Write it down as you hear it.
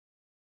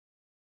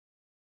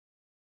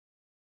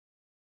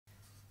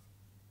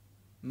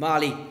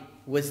Marley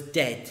was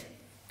dead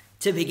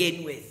to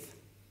begin with.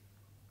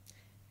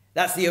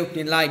 That's the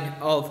opening line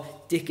of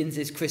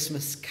Dickens's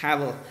Christmas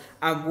Carol,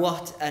 and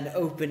what an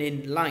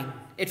opening line.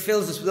 It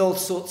fills us with all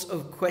sorts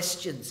of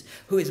questions.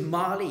 Who is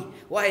Marley?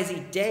 Why is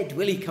he dead?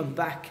 Will he come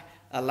back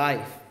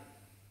alive?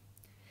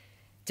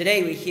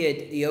 Today we hear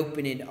the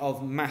opening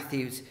of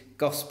Matthew's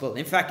Gospel.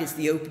 In fact, it's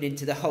the opening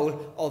to the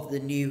whole of the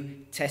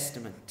New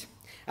Testament.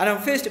 And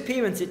on first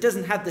appearance, it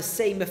doesn't have the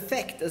same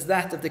effect as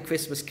that of the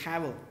Christmas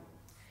Carol.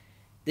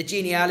 The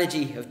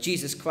genealogy of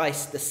Jesus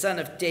Christ, the son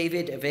of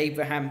David, of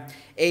Abraham.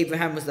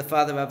 Abraham was the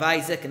father of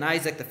Isaac, and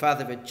Isaac the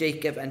father of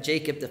Jacob, and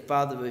Jacob the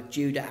father of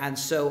Judah, and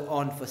so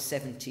on for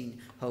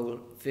 17 whole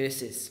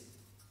verses.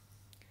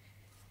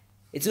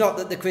 It's not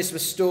that the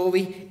Christmas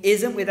story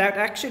isn't without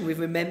action. We've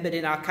remembered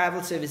in our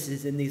carol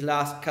services in these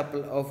last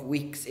couple of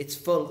weeks. It's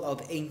full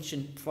of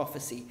ancient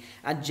prophecy,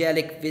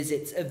 angelic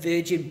visits, a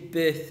virgin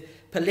birth,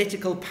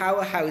 political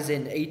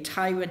powerhousing, a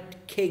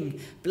tyrant king,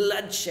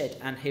 bloodshed,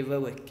 and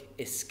heroic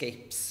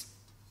escapes.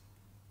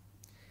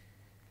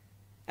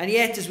 And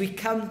yet, as we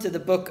come to the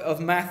book of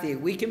Matthew,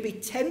 we can be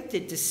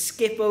tempted to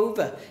skip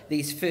over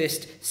these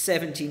first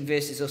 17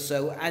 verses or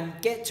so and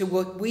get to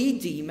what we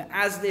deem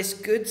as this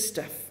good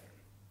stuff.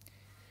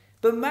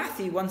 But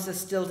Matthew wants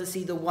us still to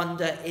see the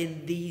wonder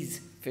in these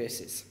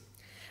verses.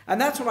 And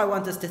that's what I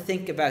want us to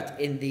think about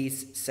in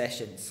these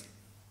sessions.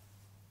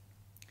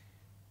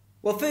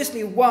 Well,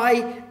 firstly,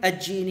 why a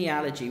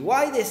genealogy?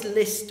 Why this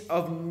list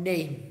of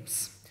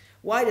names?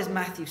 Why does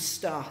Matthew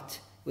start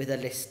with a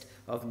list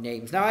of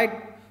names? Now,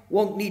 I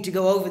won't need to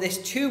go over this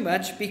too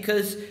much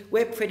because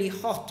we're pretty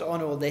hot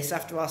on all this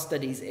after our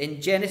studies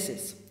in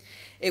Genesis.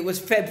 It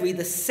was February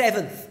the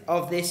 7th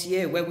of this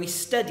year where we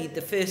studied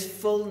the first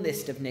full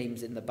list of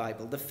names in the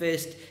Bible, the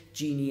first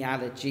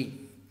genealogy.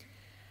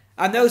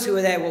 And those who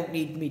were there won't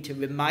need me to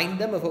remind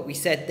them of what we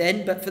said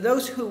then, but for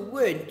those who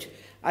weren't,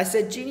 I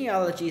said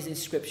genealogies in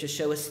Scripture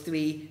show us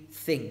three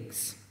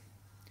things.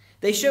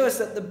 They show us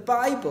that the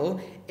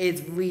Bible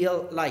is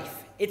real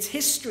life. It's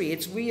history,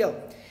 it's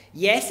real.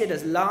 Yes, it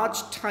has large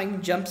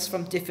time jumps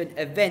from different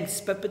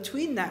events, but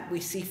between that we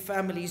see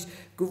families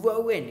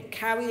growing,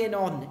 carrying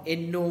on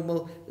in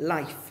normal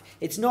life.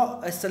 It's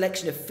not a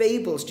selection of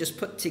fables just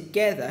put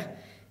together,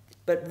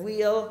 but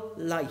real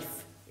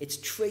life. It's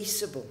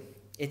traceable.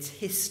 It's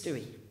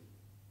history.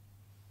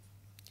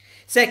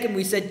 Second,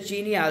 we said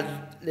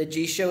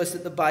genealogies show us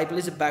that the Bible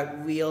is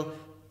about real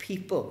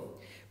people.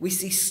 We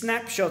see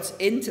snapshots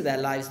into their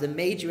lives, the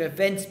major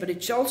events, but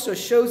it also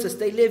shows us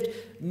they lived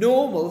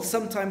normal,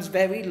 sometimes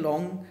very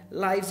long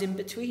lives in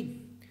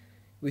between,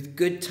 with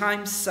good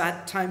times,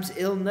 sad times,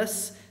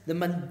 illness, the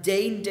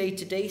mundane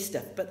day-to-day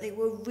stuff, but they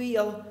were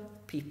real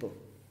people.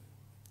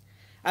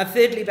 And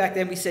thirdly, back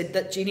then we said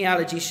that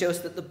genealogy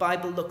shows that the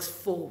Bible looks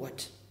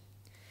forward.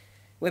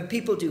 When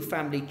people do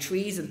family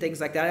trees and things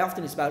like that,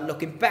 often it's about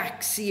looking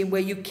back, seeing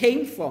where you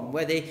came from,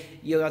 whether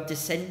you are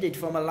descended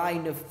from a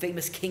line of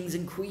famous kings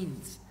and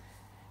queens.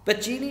 But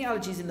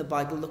genealogies in the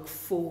Bible look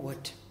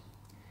forward.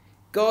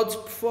 God's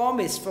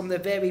promise from the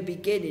very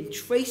beginning,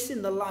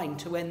 tracing the line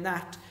to when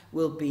that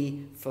will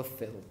be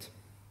fulfilled.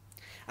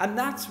 And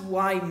that's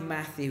why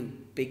Matthew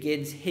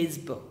begins his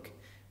book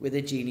with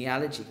a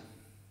genealogy.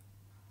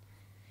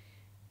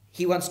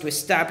 He wants to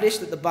establish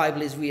that the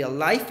Bible is real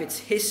life, it's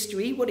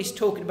history. What he's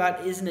talking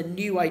about isn't a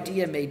new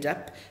idea made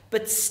up,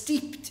 but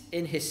steeped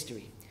in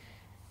history.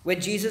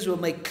 When Jesus will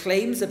make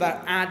claims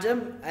about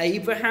Adam,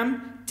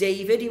 Abraham,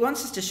 David, he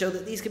wants us to show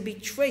that these can be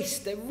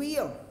traced, they're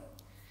real.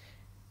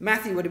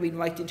 Matthew would have been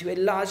writing to a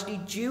largely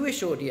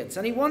Jewish audience,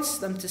 and he wants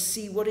them to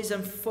see what is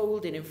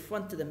unfolding in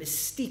front of them is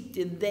steeped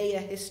in their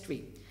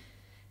history.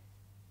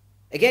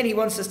 Again, he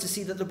wants us to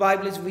see that the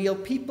Bible is real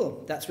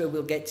people. That's where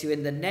we'll get to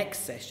in the next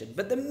session.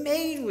 But the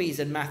main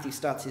reason Matthew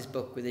starts his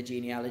book with a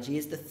genealogy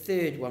is the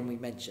third one we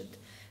mentioned,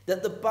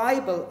 that the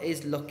Bible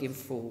is looking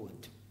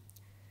forward.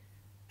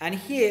 And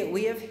here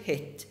we have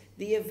hit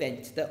the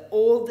event that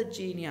all the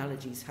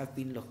genealogies have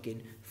been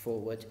looking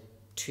forward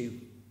to.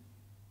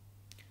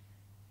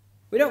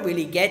 We don't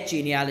really get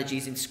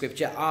genealogies in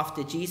Scripture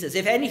after Jesus.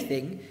 If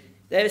anything,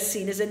 they're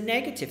seen as a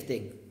negative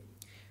thing.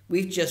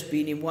 We've just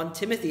been in 1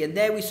 Timothy, and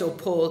there we saw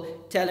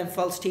Paul telling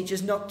false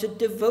teachers not to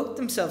devote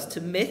themselves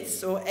to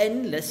myths or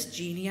endless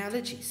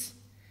genealogies.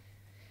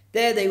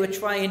 There they were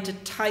trying to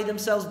tie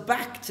themselves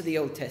back to the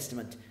Old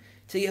Testament,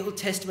 to the Old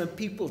Testament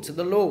people, to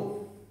the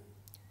law.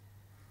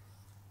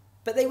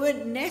 But they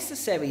weren't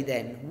necessary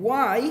then.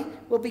 Why?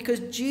 Well,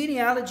 because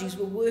genealogies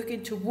were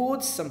working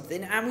towards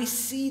something, and we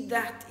see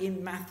that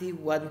in Matthew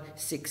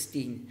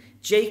 1:16.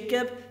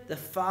 Jacob, the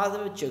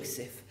father of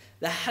Joseph,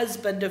 the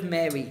husband of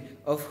Mary,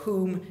 of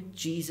whom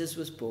Jesus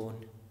was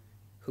born,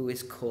 who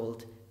is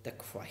called the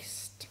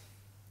Christ.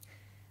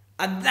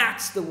 And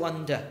that's the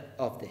wonder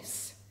of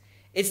this.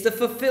 It's the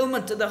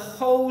fulfillment of the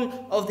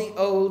whole of the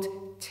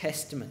Old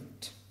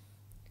Testament.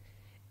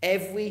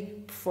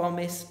 Every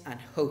promise and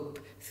hope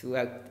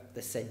throughout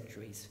the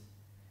centuries.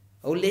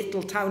 O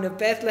little town of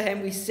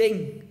Bethlehem, we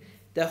sing,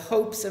 the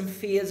hopes and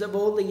fears of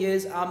all the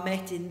years are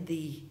met in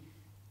thee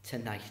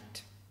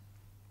tonight.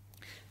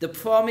 the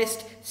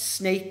promised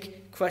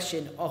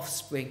snake-crushing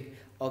offspring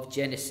of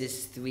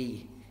Genesis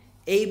 3,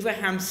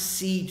 Abraham's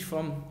seed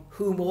from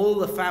whom all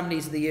the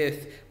families of the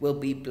earth will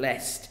be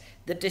blessed,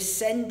 the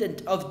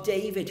descendant of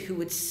David who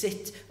would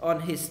sit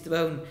on his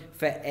throne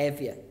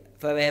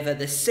forever,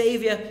 the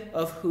Saviour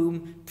of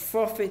whom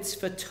prophets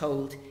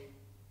foretold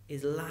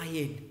is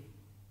lying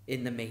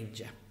in the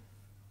manger.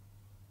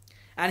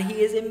 And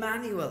he is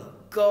Emmanuel,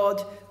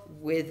 God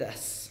with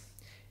us.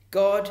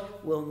 God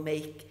will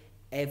make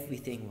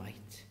everything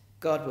right.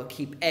 God will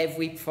keep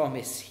every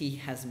promise he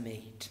has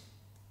made.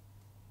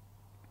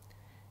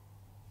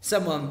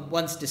 Someone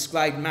once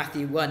described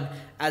Matthew 1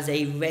 as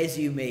a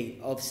resume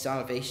of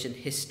salvation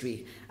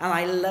history, and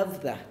I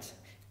love that.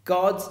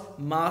 God's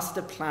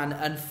master plan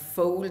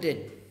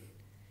unfolding.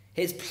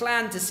 His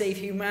plan to save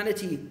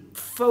humanity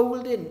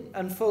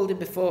unfolding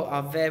before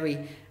our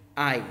very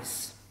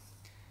eyes.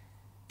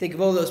 Think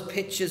of all those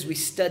pictures we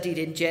studied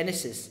in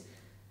Genesis.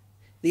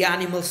 The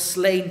animal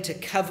slain to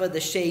cover the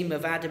shame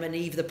of Adam and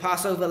Eve. The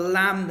Passover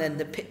lamb, then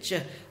the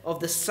picture of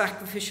the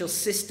sacrificial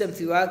system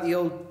throughout the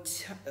Old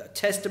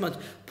Testament,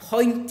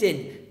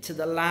 pointing to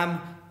the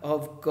Lamb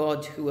of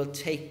God who will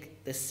take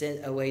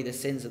away the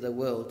sins of the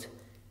world.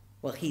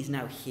 Well, he's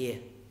now here,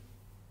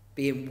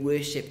 being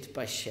worshipped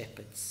by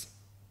shepherds.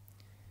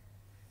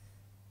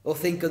 Or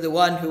think of the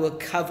one who will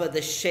cover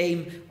the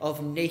shame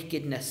of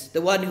nakedness.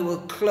 The one who will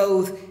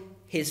clothe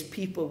his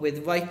people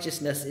with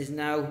righteousness is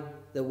now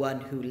the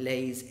one who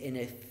lays in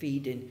a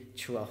feeding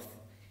trough,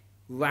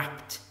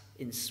 wrapped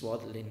in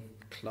swaddling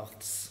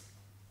cloths.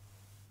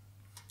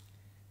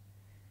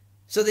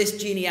 So this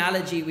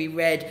genealogy we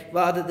read,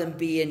 rather than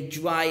being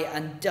dry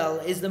and dull,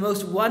 is the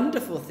most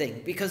wonderful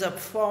thing, because a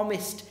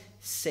promised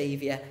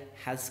Saviour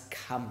has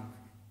come.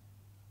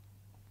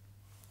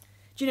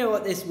 Do you know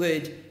what this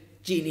word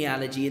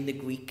genealogy in the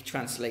Greek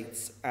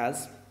translates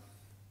as?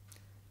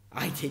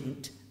 I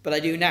didn't, but I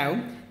do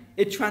now.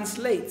 It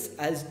translates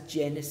as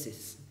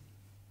Genesis.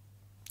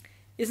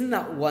 Isn't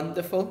that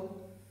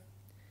wonderful?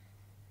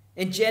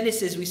 In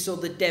Genesis, we saw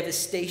the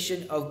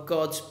devastation of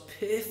God's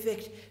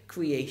perfect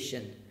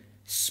creation,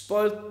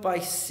 spoilt by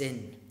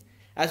sin,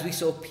 as we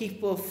saw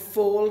people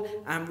fall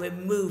and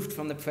removed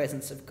from the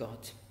presence of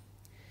God.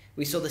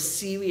 We saw the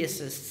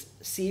seriousness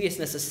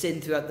of sin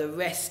throughout the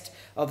rest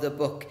of the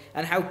book,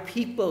 and how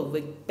people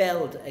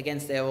rebelled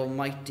against their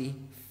almighty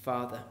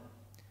Father.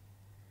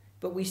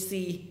 But we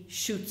see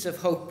shoots of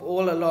hope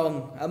all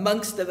along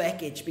amongst the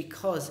wreckage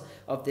because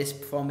of this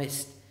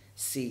promised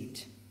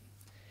seed.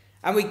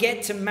 And we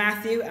get to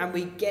Matthew and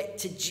we get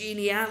to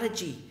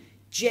genealogy.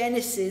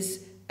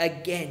 Genesis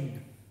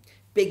again.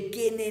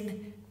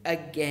 Beginning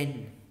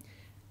again.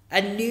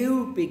 A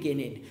new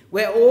beginning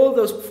where all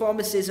those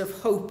promises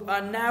of hope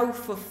are now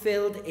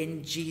fulfilled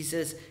in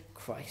Jesus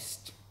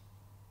Christ.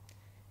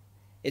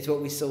 It's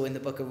what we saw in the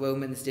book of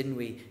Romans, didn't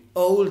we?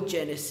 Old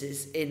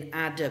Genesis in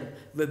Adam,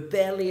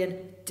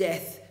 rebellion,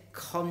 death,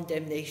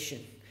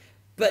 condemnation.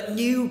 But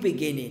new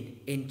beginning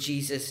in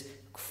Jesus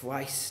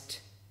Christ.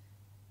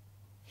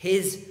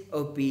 His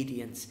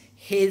obedience,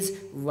 his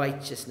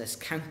righteousness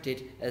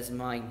counted as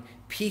mine.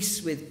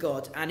 Peace with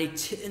God and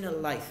eternal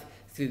life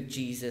through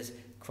Jesus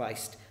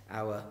Christ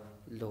our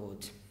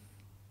Lord.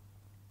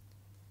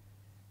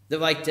 The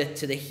writer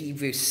to the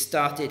Hebrews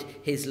started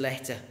his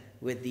letter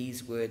with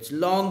these words.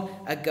 Long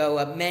ago,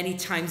 and many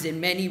times in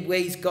many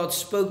ways, God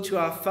spoke to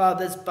our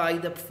fathers by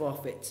the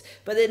prophets.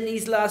 But in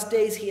these last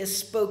days, he has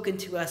spoken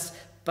to us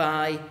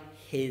by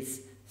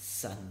his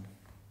Son.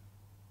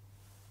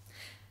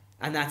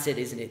 And that's it,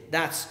 isn't it?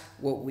 That's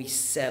what we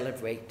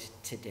celebrate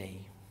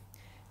today.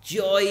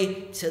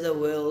 Joy to the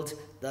world,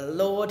 the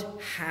Lord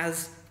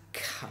has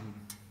come.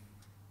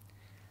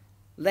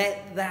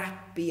 Let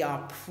that be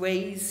our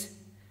praise,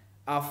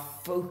 our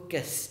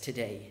focus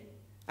today.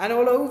 And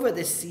all over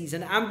this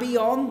season and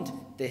beyond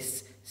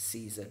this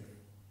season.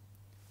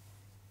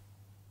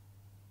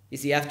 You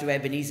see, after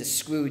Ebenezer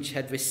Scrooge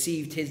had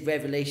received his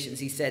revelations,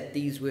 he said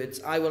these words,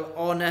 I will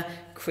honour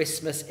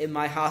Christmas in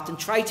my heart and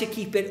try to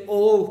keep it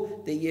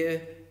all the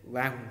year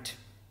round.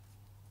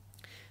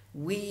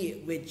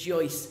 We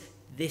rejoice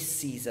this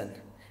season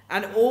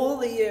and all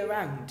the year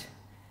round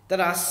that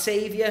our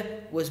Saviour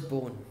was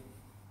born.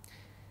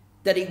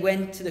 That he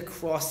went to the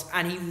cross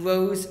and he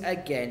rose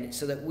again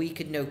so that we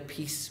could know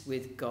peace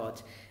with God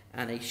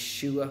and a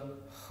sure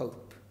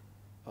hope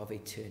of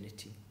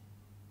eternity.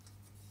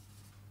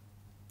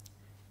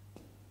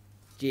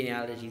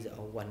 Genealogies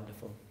are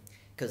wonderful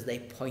because they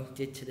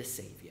pointed to the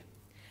Saviour,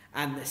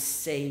 and the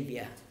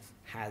Saviour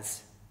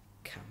has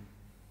come.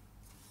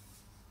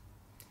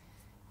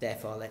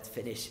 Therefore, let's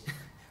finish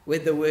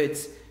with the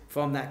words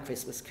from that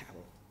Christmas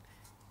carol.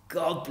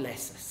 God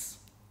bless us,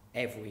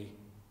 every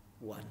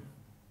one.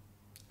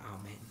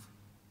 Amen.